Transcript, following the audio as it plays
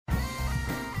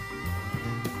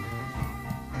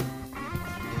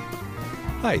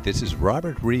Hi, this is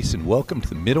Robert Reese, and welcome to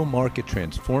the Middle Market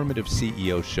Transformative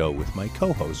CEO Show with my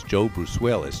co-host, Joe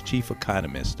Brusuelas, Chief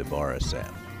Economist of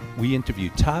RSM. We interview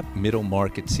top middle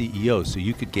market CEOs so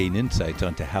you could gain insights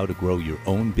onto how to grow your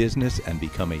own business and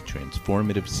become a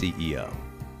transformative CEO.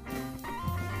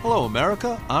 Hello,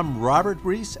 America. I'm Robert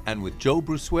Reese, and with Joe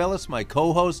Brusuelas, my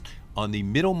co-host, on the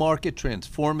Middle Market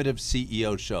Transformative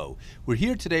CEO Show. We're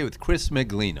here today with Chris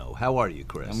Meglino. How are you,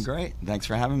 Chris? I'm great. Thanks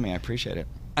for having me. I appreciate it.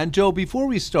 And Joe, before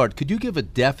we start, could you give a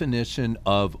definition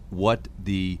of what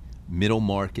the middle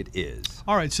market is?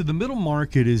 All right, so the middle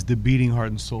market is the beating heart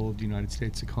and soul of the United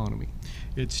States economy.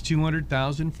 It's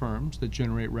 200,000 firms that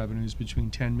generate revenues between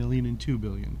 10 million and 2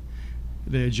 billion.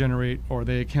 They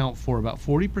account for about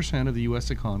 40% of the U.S.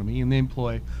 economy, and they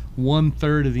employ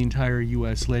 1/3 of the entire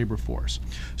U.S. labor force.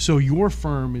 So your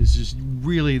firm is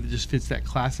just fits that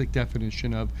classic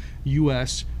definition of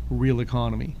U.S. real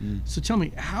economy. So tell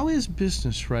me, how is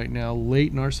business right now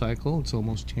late in our cycle? It's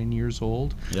almost 10 years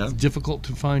old. Yeah. It's difficult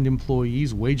to find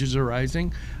employees. Wages are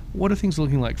rising. What are things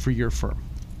looking like for your firm?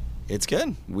 It's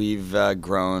good. We've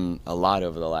grown a lot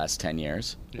over the last 10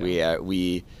 years. Yeah.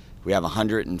 We have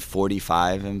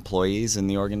 145 employees in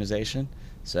the organization.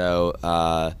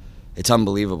 So it's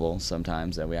unbelievable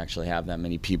sometimes that we actually have that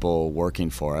many people working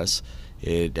for us.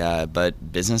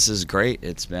 But business is great.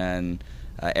 It's been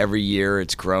every year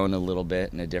it's grown a little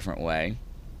bit in a different way.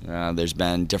 There's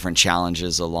been different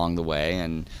challenges along the way,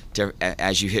 and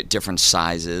as you hit different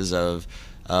sizes of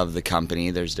the company,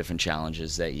 there's different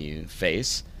challenges that you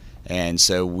face. And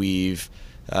so we've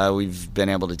been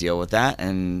able to deal with that,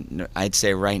 and I'd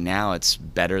say right now it's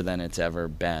better than it's ever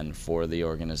been for the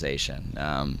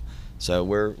organization. So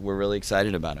we're really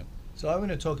excited about it. So I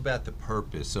want to talk about the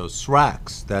purpose. So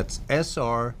SRAX, that's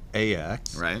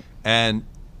S-R-A-X. Right. And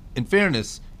in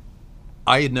fairness,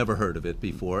 I had never heard of it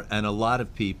before, and a lot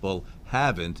of people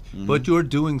haven't. But you're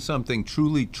doing something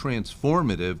truly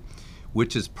transformative,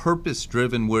 which is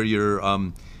purpose-driven, where you're,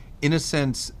 in a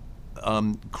sense,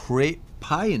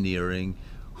 pioneering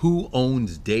who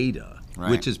owns data, Right.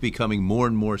 which is becoming more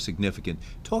and more significant.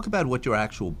 Talk about what your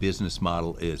actual business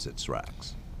model is at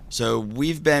SRAX. So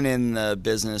we've been in the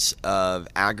business of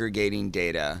aggregating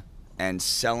data and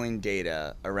selling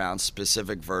data around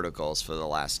specific verticals for the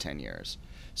last 10 years.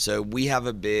 So we have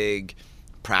a big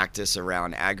practice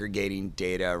around aggregating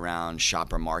data around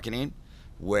shopper marketing,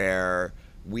 where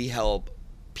we help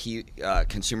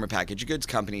consumer packaged goods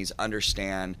companies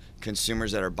understand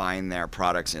consumers that are buying their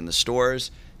products in the stores,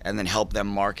 and then help them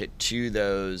market to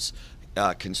those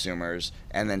consumers,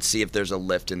 and then see if there's a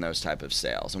lift in those type of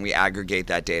sales. And we aggregate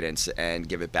that data and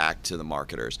give it back to the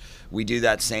marketers. We do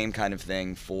that same kind of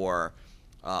thing for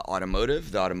the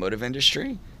automotive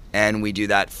industry, and we do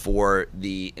that for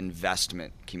the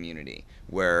investment community,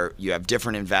 where you have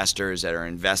different investors that are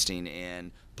investing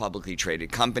in publicly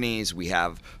traded companies. We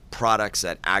have products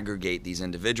that aggregate these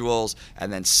individuals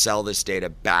and then sell this data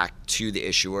back to the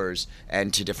issuers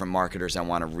and to different marketers that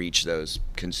want to reach those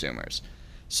consumers.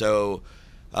 So,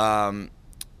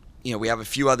 we have a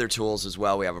few other tools as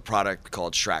well. We have a product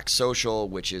called SRAX Social,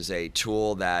 which is a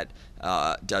tool that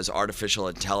does artificial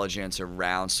intelligence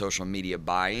around social media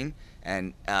buying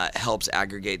and helps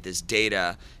aggregate this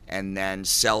data and then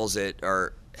sells it,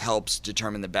 or helps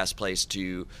determine the best place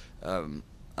to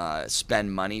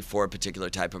spend money for a particular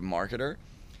type of marketer.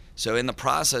 So in the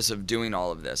process of doing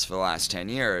all of this for the last 10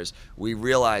 years, we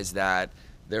realized that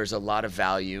there's a lot of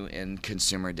value in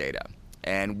consumer data.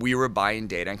 And we were buying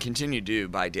data and continue to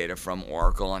buy data from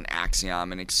Oracle and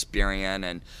Acxiom and Experian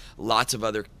and lots of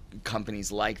other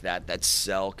companies like that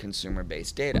sell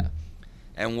consumer-based data.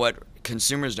 And what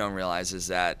consumers don't realize is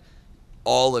that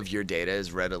all of your data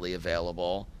is readily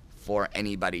available for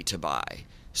anybody to buy.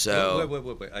 So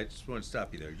Wait. I just want to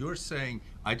stop you there. You're saying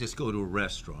I just go to a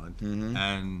restaurant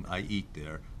and I eat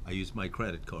there. I use my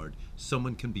credit card.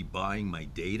 Someone can be buying my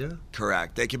data?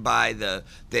 Correct. They could buy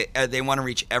they want to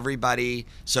reach everybody.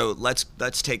 So let's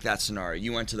take that scenario.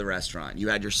 You went to the restaurant. You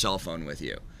had your cell phone with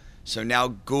you. So now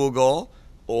Google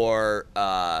or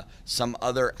some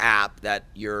other app that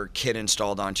your kid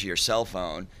installed onto your cell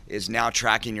phone is now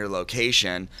tracking your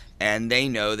location, and they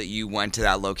know that you went to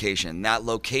that location. That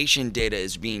location data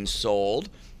is being sold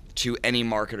to any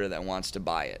marketer that wants to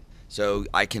buy it. So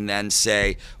I can then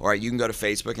say, all right, you can go to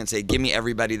Facebook and say, give me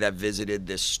everybody that visited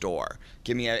this store.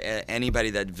 Give me anybody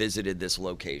that visited this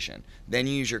location. Then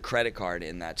you use your credit card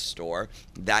in that store.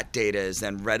 That data is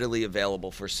then readily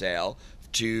available for sale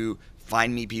to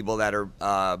find me people that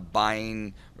are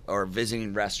buying or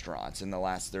visiting restaurants in the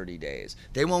last 30 days.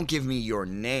 They won't give me your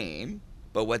name,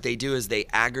 but what they do is they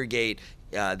aggregate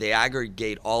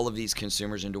all of these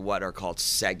consumers into what are called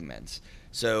segments.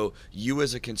 So you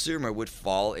as a consumer would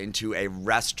fall into a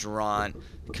restaurant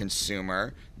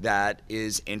consumer that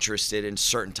is interested in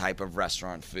certain type of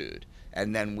restaurant food.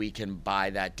 And then we can buy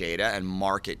that data and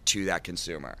market to that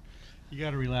consumer. You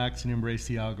got to relax and embrace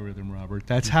the algorithm, Robert.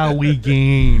 That's how we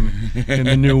gain in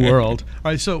the new world.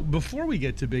 All right, so before we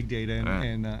get to big data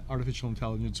and artificial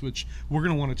intelligence, which we're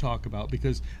going to want to talk about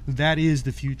because that is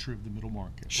the future of the middle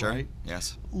market, Sure. right?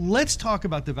 Yes. Let's talk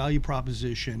about the value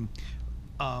proposition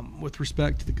with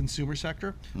respect to the consumer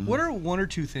sector. Mm-hmm. What are one or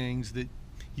two things that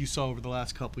you saw over the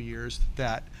last couple of years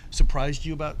that surprised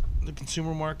you about the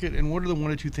consumer market, and what are the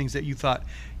one or two things that you thought,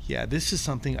 yeah, this is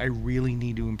something I really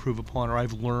need to improve upon, or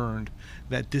I've learned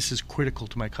that this is critical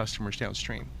to my customers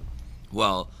downstream?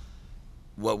 Well,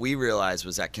 what we realized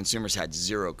was that consumers had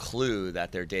zero clue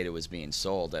that their data was being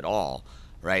sold at all,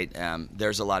 right?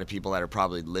 There's a lot of people that are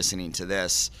probably listening to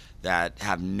this that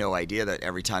have no idea that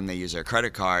every time they use their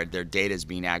credit card, their data is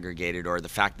being aggregated, or the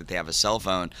fact that they have a cell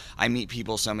phone. I meet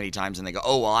people so many times and they go,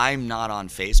 oh, well, I'm not on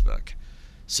Facebook,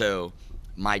 so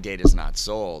my data's not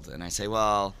sold. And I say,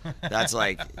 well, that's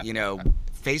like,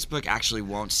 Facebook actually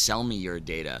won't sell me your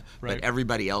data, right, but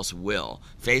everybody else will.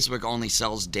 Facebook only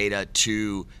sells data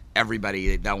to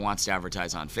everybody that wants to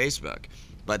advertise on Facebook.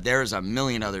 But there's a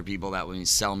million other people that will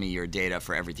sell me your data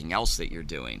for everything else that you're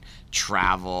doing.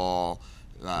 Travel,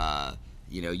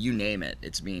 you name it,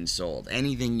 it's being sold.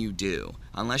 Anything you do,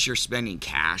 unless you're spending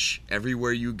cash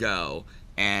everywhere you go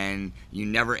and you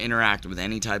never interact with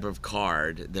any type of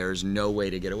card, there's no way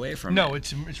to get away from it. No,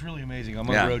 it's really amazing. I'm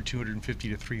on the road 250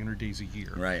 to 300 days a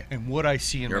year. Right. And what I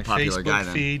see in You're my a popular guy, Facebook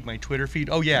then. feed, my Twitter feed,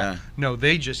 no,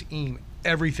 they just aim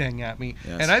everything at me.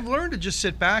 Yes. And I've learned to just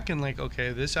sit back and like,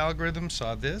 okay, this algorithm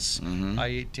saw this. Mm-hmm. I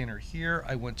ate dinner here.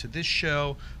 I went to this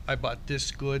show. I bought this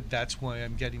good. That's why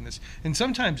I'm getting this. And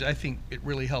sometimes I think it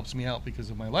really helps me out because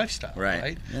of my lifestyle,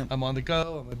 right? Yep. I'm on the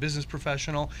go. I'm a business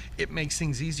professional. It makes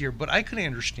things easier. But I could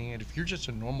understand if you're just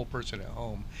a normal person at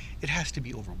home, it has to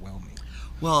be overwhelming.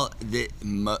 Well,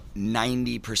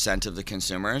 90% of the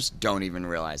consumers don't even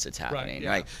realize it's happening. Right, yeah.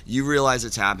 Right? You realize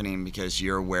it's happening because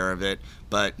you're aware of it,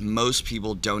 but most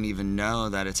people don't even know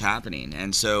that it's happening.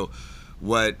 And so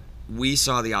what we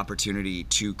saw the opportunity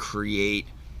to create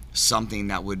something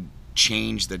that would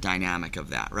change the dynamic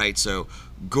of that, right? So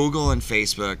Google and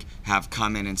Facebook have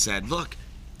come in and said, look,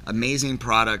 amazing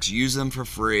products, use them for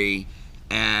free,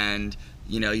 and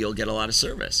you'll get a lot of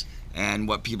service. And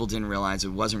what people didn't realize,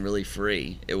 it wasn't really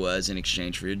free. It was in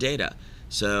exchange for your data.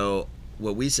 So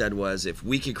what we said was, if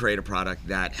we could create a product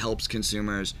that helps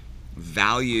consumers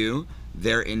value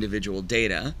their individual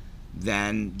data,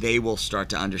 then they will start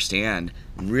to understand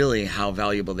really how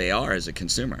valuable they are as a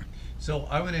consumer. So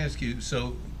I would ask you,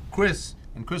 Chris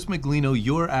Miglino,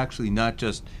 you're actually not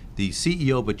just the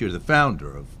CEO, but you're the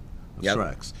founder of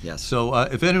Srax. Yes. So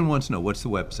if anyone wants to know, what's the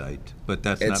website? But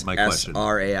that's not my question. It's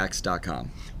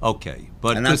srax.com. Okay.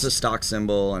 And that's a stock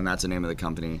symbol, and that's the name of the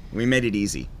company. We made it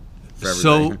easy for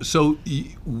everybody. So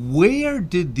where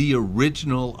did the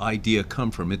original idea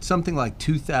come from? It's something like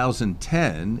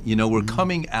 2010. We're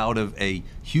coming out of a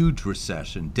huge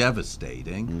recession,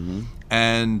 devastating,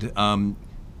 and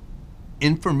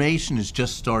information is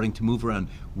just starting to move around.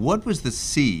 What was the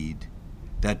seed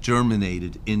that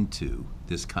germinated into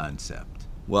this concept?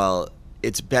 Well,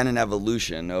 it's been an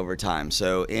evolution over time.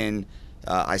 So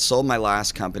I sold my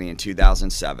last company in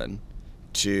 2007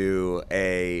 to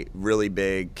a really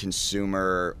big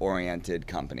consumer-oriented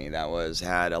company that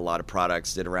had a lot of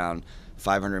products, did around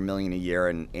 $500 million a year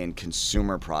in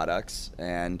consumer products,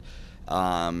 and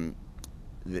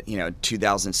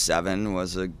 2007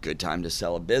 was a good time to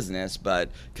sell a business, but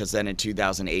because then in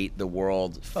 2008 the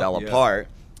world fell apart,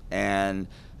 and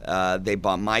they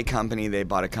bought my company. They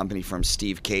bought a company from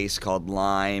Steve Case called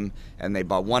Lime, and they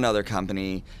bought one other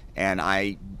company, and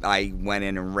I went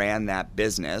in and ran that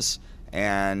business,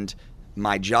 and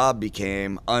my job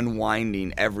became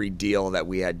unwinding every deal that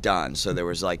we had done. So there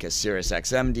was like a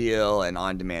SiriusXM deal, an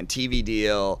on-demand TV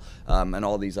deal, and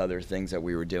all these other things that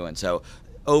we were doing. So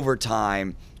over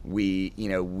time, we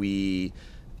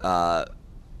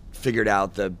figured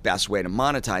out the best way to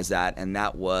monetize that, and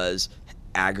that was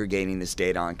aggregating this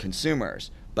data on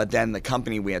consumers. But then the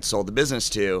company we had sold the business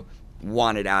to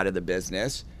wanted out of the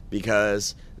business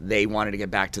because they wanted to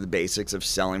get back to the basics of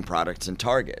selling products in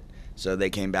Target. So they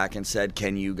came back and said,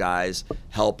 can you guys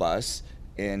help us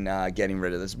in getting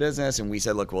rid of this business? And we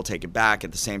said, look, we'll take it back.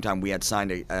 At the same time, we had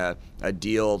signed a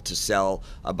deal to sell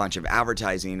a bunch of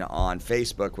advertising on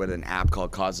Facebook with an app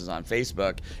called Causes on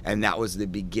Facebook, and that was the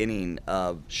beginning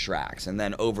of Srax. And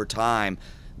then over time,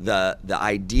 the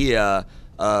idea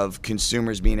of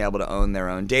consumers being able to own their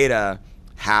own data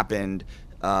happened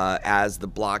as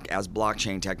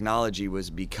blockchain technology was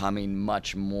becoming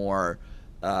much more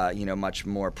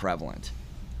prevalent.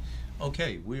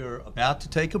 Okay, we are about to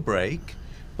take a break,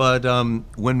 but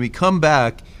when we come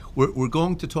back, we're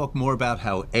going to talk more about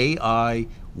how AI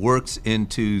works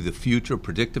into the future,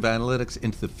 predictive analytics,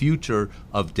 into the future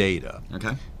of data.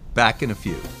 Okay. Back in a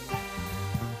few.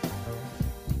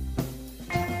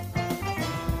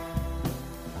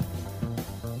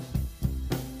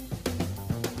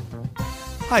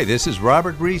 Hi, this is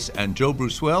Robert Reese and Joe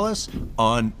Brusuelas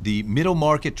on the Middle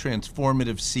Market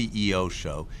Transformative CEO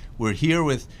Show. We're here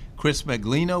with Chris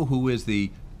Meglino, who is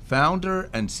the founder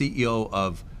and CEO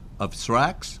of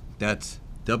SRAX. That's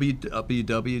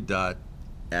www.SRAX.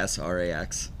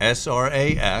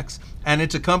 And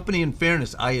it's a company, in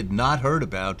fairness, I had not heard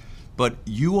about, but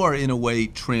you are in a way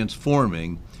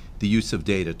transforming the use of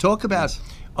data. Talk about,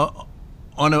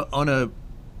 on a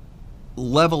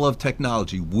level of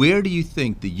technology, where do you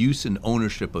think the use and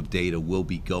ownership of data will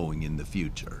be going in the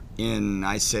future? In,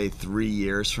 I say, 3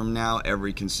 years from now,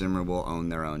 every consumer will own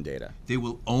their own data. They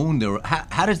will own their.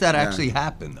 How does that actually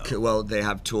happen, though? Well, they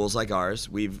have tools like ours.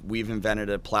 We've invented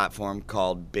a platform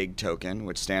called Big Token,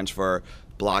 which stands for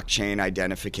Blockchain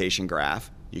Identification Graph.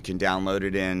 You can download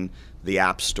it in the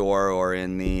App Store or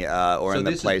in the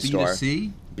Play Store.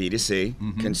 B2C?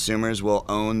 B2C. Consumers will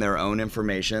own their own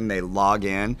information. They log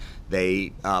in.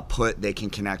 They can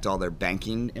connect all their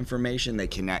banking information. They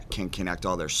can connect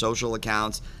all their social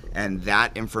accounts, and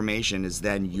that information is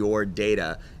then your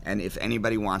data. And if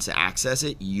anybody wants to access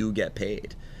it, you get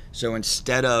paid. So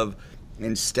instead of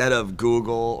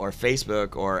Google or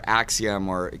Facebook or Axiom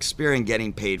or Experian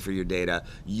getting paid for your data,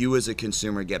 you as a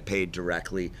consumer get paid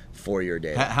directly for your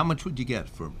data. How much would you get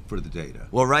for the data?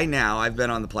 Well, right now, I've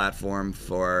been on the platform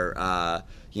for,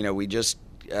 we just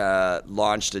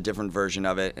launched a different version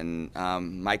of it, and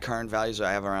my current values,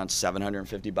 I have around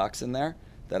 $750 in there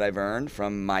that I've earned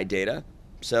from my data.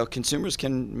 So consumers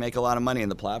can make a lot of money in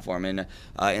the platform. And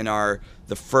in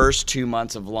the first 2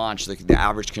 months of launch, the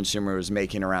average consumer was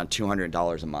making around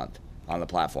 $200 a month on the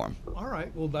platform. All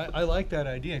right. Well, I like that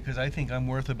idea because I think I'm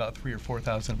worth about $3,000 or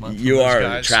 $4,000 a month. You are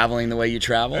guys. Traveling the way you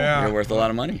travel. Yeah. You're worth a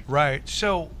lot of money. Right.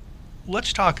 So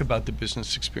let's talk about the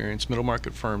business experience, middle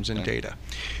market firms, and data.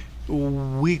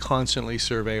 We constantly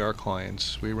survey our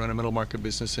clients. We run a middle market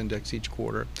business index each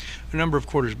quarter. A number of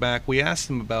quarters back, we asked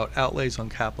them about outlays on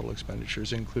capital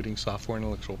expenditures, including software and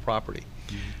intellectual property.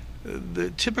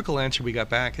 The typical answer we got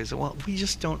back is, well, we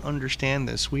just don't understand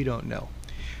this. We don't know.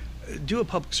 Do a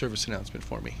public service announcement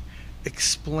for me.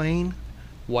 Explain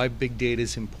why big data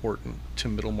is important to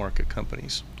middle market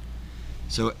companies.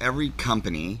 So every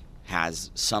company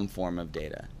has some form of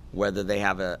data, whether they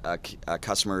have a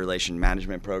customer relation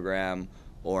management program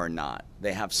or not.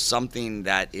 They have something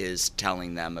that is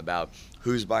telling them about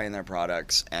who's buying their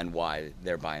products and why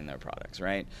they're buying their products,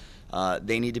 right?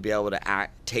 They need to be able to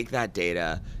take that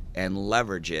data and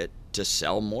leverage it to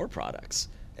sell more products.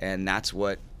 And that's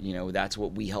what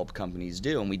we help companies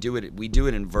do, and we do it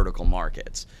in vertical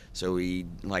markets. So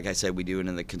like I said, we do it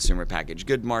in the consumer packaged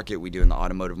good market, we do it in the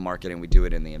automotive market, and we do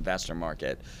it in the investor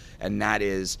market. And that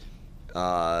is,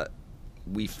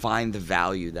 we find the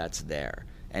value that's there,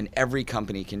 and every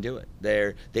company can do it.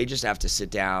 They just have to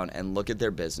sit down and look at their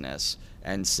business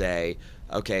and say,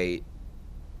 okay,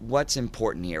 what's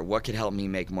important here? What could help me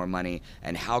make more money?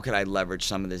 And how could I leverage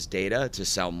some of this data to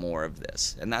sell more of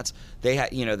this? And that's they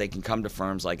can come to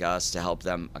firms like us to help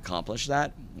them accomplish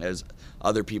that. There's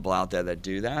other people out there that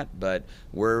do that, but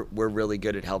we're really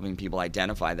good at helping people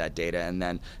identify that data and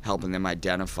then helping them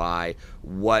identify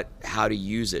how to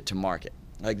use it to market.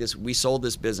 Like this, we sold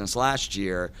this business last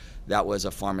year that was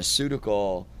a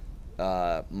pharmaceutical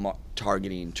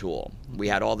targeting tool. We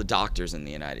had all the doctors in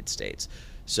the United States.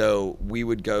 So we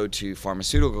would go to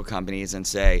pharmaceutical companies and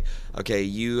say, okay,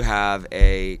 you have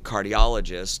a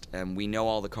cardiologist, and we know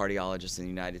all the cardiologists in the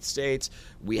United States.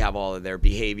 We have all of their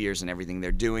behaviors and everything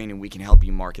they're doing, and we can help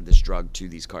you market this drug to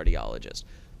these cardiologists.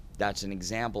 That's an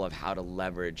example of how to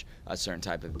leverage a certain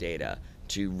type of data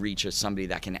to reach somebody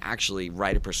that can actually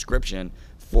write a prescription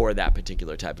for that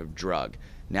particular type of drug.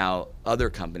 Now, other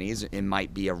companies, it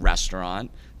might be a restaurant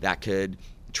that could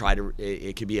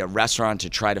it could be a restaurant to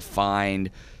try to find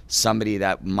somebody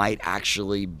that might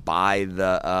actually buy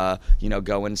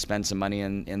go and spend some money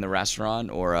in the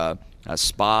restaurant, or a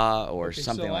spa or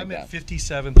something like that. So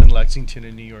I'm at 57th and Lexington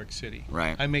in New York City.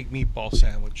 Right. I make meatball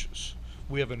sandwiches.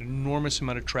 We have an enormous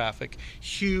amount of traffic,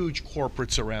 huge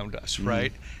corporates around us,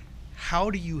 right? How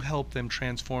do you help them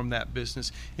transform that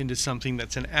business into something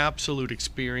that's an absolute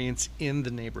experience in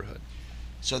the neighborhood?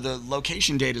 So the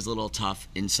location data is a little tough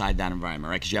inside that environment,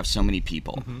 right? Because you have so many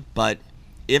people. But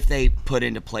if they put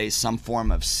into place some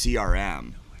form of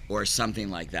CRM or something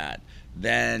like that,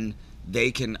 then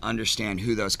they can understand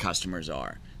who those customers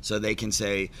are. So they can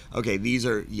say, okay,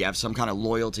 you have some kind of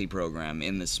loyalty program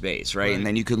in the space, right? And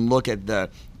then you can look at the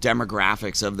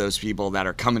demographics of those people that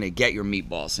are coming to get your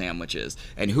meatball sandwiches,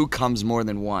 and who comes more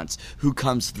than once, who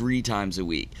comes 3 times a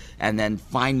week, and then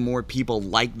find more people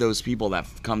like those people that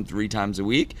come 3 times a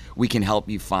week. We can help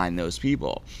you find those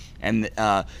people. And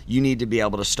you need to be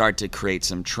able to start to create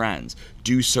some trends.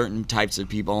 Do certain types of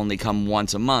people only come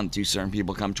once a month? Do certain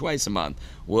people come twice a month?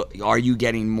 Well, are you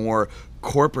getting more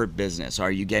corporate business?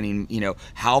 Are you getting,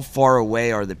 how far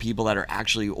away are the people that are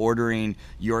actually ordering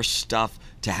your stuff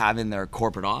to have in their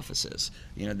corporate offices?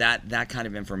 That kind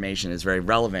of information is very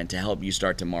relevant to help you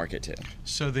start to market to.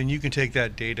 So then you can take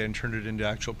that data and turn it into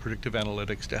actual predictive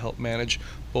analytics to help manage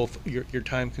both your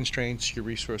time constraints, your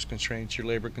resource constraints, your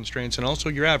labor constraints, and also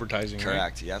your advertising.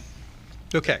 Correct, right? Yep.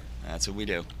 Okay. That's what we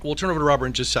do. We'll turn over to Robert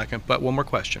in just a second, but one more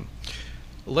question.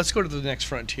 Let's go to the next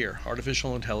frontier,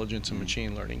 artificial intelligence and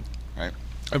machine learning. Right.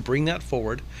 And bring that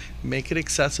forward, make it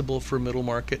accessible for middle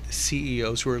market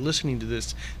CEOs who are listening to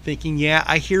this, thinking, yeah,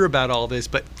 I hear about all this,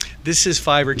 but this is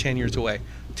 5 or 10 years away.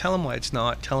 Tell them why it's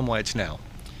not. Tell them why it's now.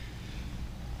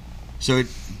 So it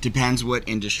depends what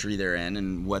industry they're in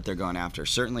and what they're going after.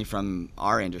 Certainly from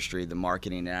our industry, the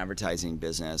marketing and advertising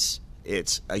business,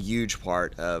 it's a huge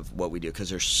part of what we do because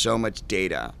there's so much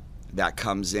data that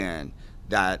comes in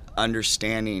that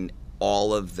understanding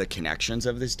all of the connections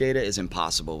of this data is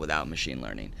impossible without machine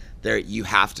learning. You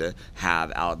have to have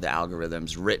the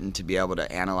algorithms written to be able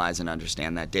to analyze and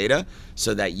understand that data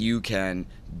so that you can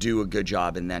do a good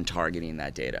job in then targeting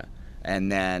that data.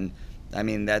 And then,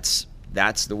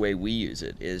 that's the way we use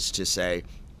it, is to say,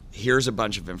 here's a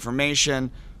bunch of information.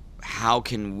 How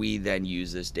can we then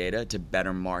use this data to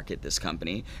better market this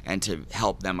company and to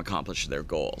help them accomplish their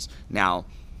goals? Now,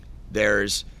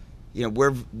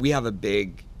 we have a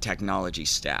big technology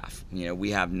staff. We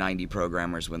have 90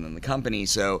 programmers within the company,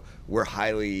 so we're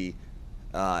highly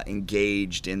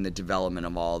engaged in the development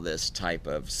of all this type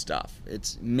of stuff.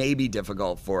 It's maybe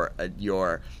difficult for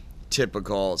your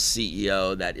typical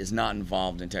CEO that is not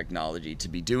involved in technology to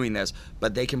be doing this,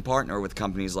 but they can partner with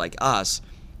companies like us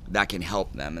that can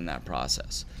help them in that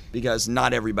process, because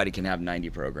not everybody can have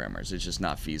 90 programmers. It's just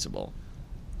not feasible.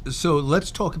 So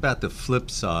let's talk about the flip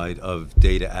side of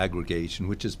data aggregation,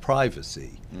 which is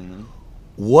privacy. Mm-hmm.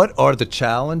 What are the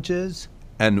challenges,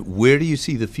 and where do you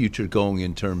see the future going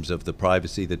in terms of the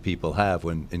privacy that people have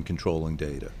when in controlling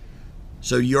data?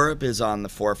 So Europe is on the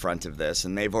forefront of this,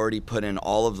 and they've already put in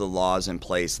all of the laws in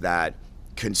place that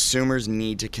consumers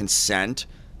need to consent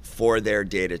for their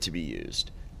data to be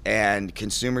used. And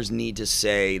consumers need to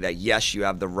say that, yes, you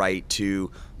have the right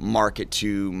to market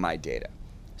to my data.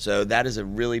 So that is a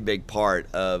really big part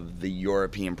of the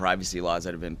European privacy laws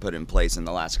that have been put in place in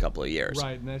the last couple of years.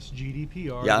 Right, and that's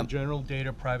GDPR, yeah. The General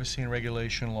Data Privacy and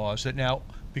Regulation Laws, that now,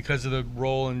 because of the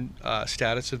role and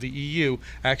status of the EU,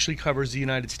 actually covers the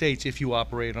United States if you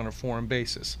operate on a foreign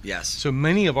basis. Yes. So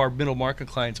many of our middle market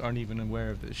clients aren't even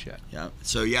aware of this yet. Yeah.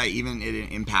 So yeah, even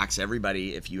it impacts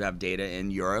everybody. If you have data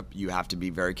in Europe, you have to be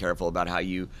very careful about how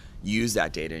you use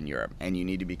that data in Europe, and you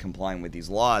need to be compliant with these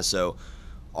laws. So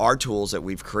our tools that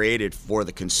we've created for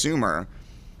the consumer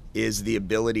is the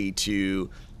ability to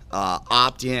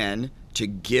opt in to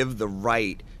give the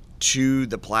right to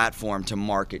the platform to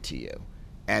market to you.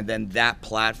 And then that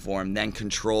platform then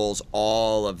controls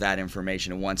all of that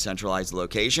information in one centralized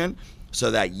location,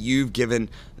 so that you've given,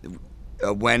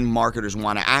 when marketers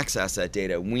want to access that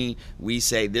data, we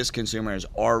say this consumer has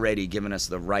already given us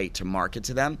the right to market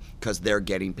to them because they're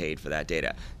getting paid for that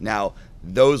data. Now,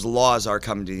 those laws are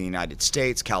coming to the United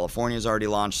States. California's already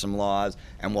launched some laws,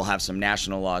 and we'll have some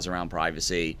national laws around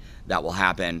privacy that will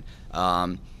happen.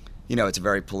 It's a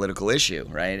very political issue,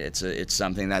 right? It's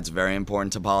something that's very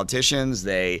important to politicians.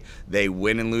 They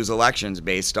win and lose elections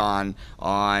based on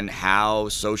how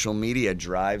social media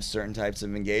drives certain types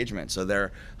of engagement. So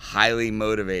they're highly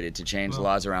motivated to change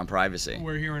laws around privacy.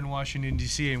 We're here in Washington,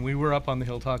 D.C., and we were up on the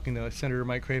Hill talking to Senator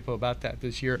Mike Crapo about that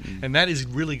this year, and that is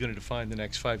really going to define the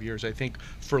next 5 years, I think,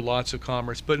 for lots of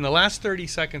commerce. But in the last 30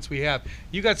 seconds we have,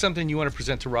 you got something you want to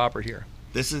present to Robert here.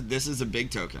 This is a big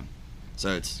token.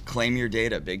 So it's Claim Your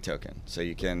Data Big Token. So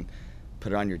you can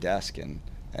put it on your desk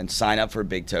and sign up for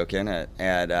Big Token at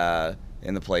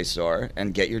in the Play Store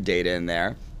and get your data in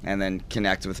there. and then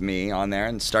connect with me on there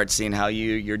and start seeing how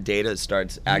your data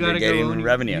starts aggregating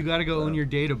revenue. You got to go own your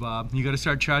data, Bob. You got to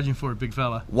start charging for it, big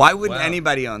fella. Why wouldn't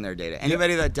anybody own their data?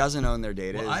 Anybody that doesn't own their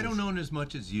data. Well, I don't own as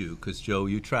much as you, because Joe,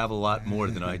 you travel a lot more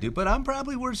than I do, but I'm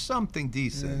probably worth something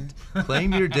decent.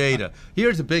 Claim your data.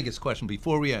 Here's the biggest question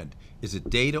before we end. Is it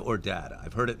data or data?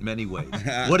 I've heard it many ways.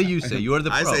 What do you say? You're the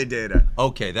pro. I say data.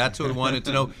 Okay, that's what I wanted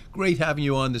to know. Great having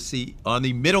you on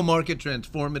the Middle Market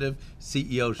Transformative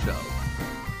CEO Show.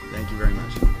 Thank you very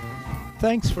much.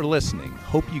 Thanks for listening.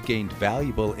 Hope you gained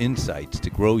valuable insights to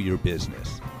grow your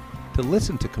business. To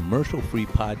listen to commercial-free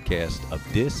podcasts of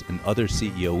this and other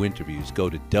CEO interviews, go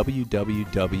to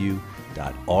www.rsmus.com.